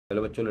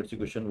Hello bachcho, let's see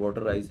question.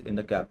 Water rise in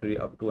the capillary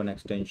up to an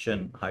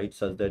extension height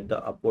such that the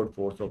upward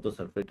force of the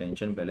surface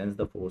tension balance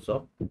the force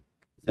of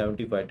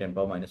 75 10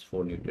 power minus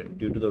 4 Newton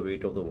due to the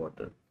weight of the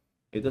water.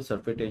 If the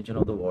surface tension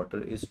of the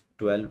water is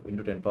 12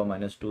 into 10 power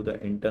minus 2,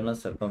 the internal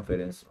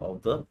circumference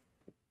of the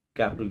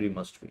capillary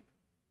must be.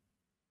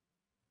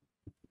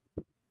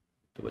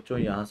 तो बच्चों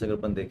यहाँ से अगर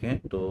अपन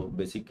देखें तो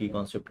basic की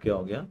concept क्या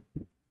हो गया.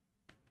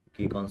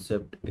 की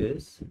concept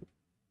is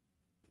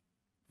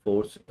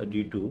force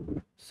due to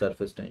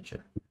surface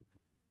tension.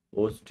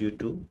 Force due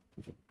to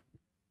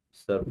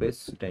surface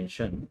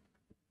tension.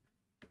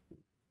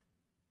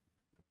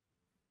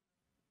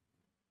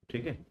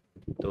 ठीक है.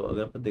 तो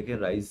अगर अपन देखें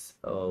राइज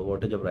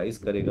वाटर जब राइज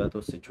करेगा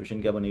तो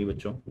सिचुएशन क्या बनेगी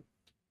बच्चों.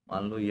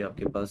 मान लो ये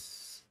आपके पास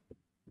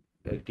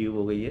एक्टिव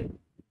हो गई है,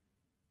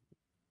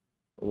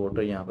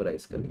 वाटर यहाँ पर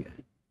राइज कर गया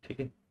है. ठीक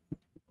है.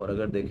 और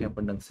अगर देखें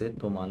अपन ढंग से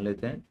तो मान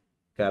लेते हैं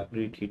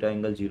कैपिलरी थीटा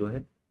एंगल 0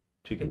 है.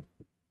 ठीक है.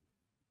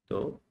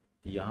 तो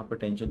यहाँ पर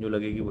टेंशन जो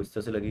लगेगी वो इस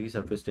तरह से लगेगी,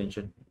 सरफेस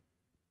टेंशन.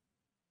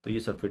 तो ये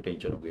सरफेस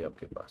टेंशन हो गई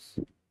आपके पास.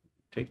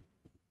 ठीक.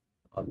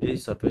 अब ये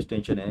सरफेस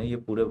टेंशन है, ये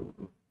पूरे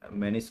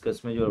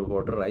मेनिस्कस में जो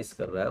वाटर राइज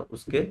कर रहा है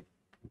उसके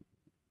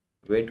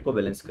वेट को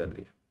बैलेंस कर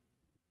रही है.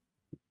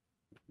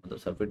 मतलब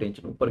सरफेस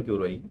टेंशन ऊपर क्यों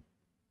रहेगी,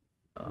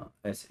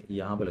 ऐसे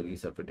यहाँ पे लगेगी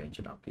सरफेस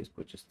टेंशन आपकी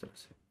कुछ इस तरह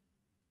से.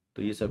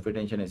 तो ये सरफेस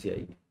टेंशन ऐसी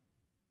आएगी.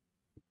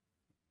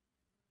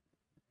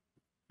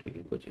 ठीक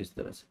है, कुछ इस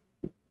तरह से.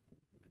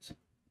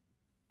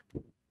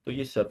 तो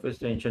ये surface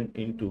tension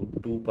into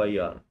 2 pi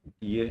are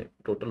ये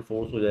टोटल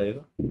फोर्स हो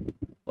जाएगा,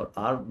 और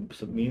आर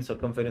मीन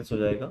सर्कमफेरेंस हो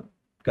जाएगा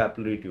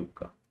कैपिलरी ट्यूब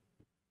का,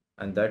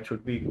 and that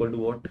should be equal to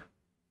what,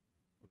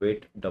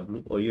 wait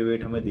W. और ये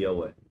वेट हमें दिया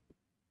हुआ है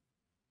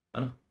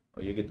ना.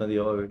 और ये कितना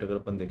दिया हुआ है वेट अगर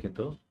अपन देखें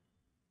तो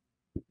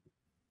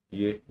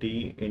ये T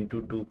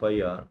into 2 pi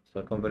are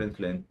circumference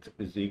length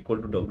is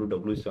equal to W.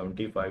 W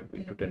 75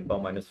 into 10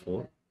 power minus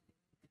 4.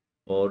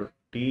 और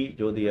टी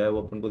जो दिया है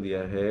वो अपन को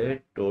दिया है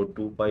तो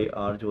 2 पाई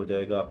आर जो हो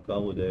जाएगा आपका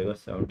वो हो जाएगा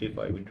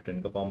 75 इंटू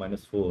 10 का power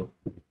minus 4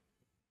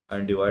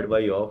 and divide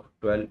by of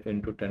 12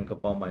 into 10 का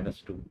पावर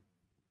माइनस 2.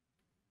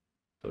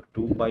 तो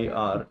 2 पाई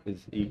are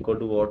is equal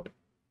to what,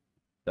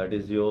 that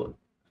is your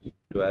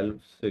 12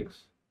 6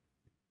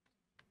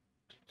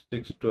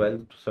 6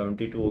 12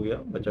 72 हो गया.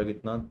 बचा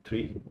कितना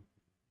 3,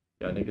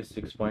 यानी कि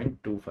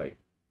 6.25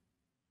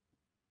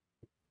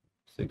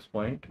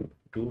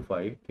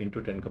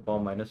 इंटू 10 का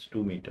पावर माइनस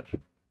 2 मीटर.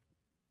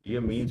 ये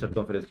मीन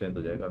सर्कमफेरेंस लेंथ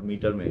हो जाएगा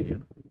मीटर में. ये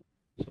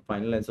so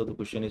final answer of the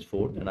question is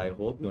 4 and I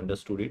hope you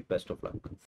understood it. Best of luck.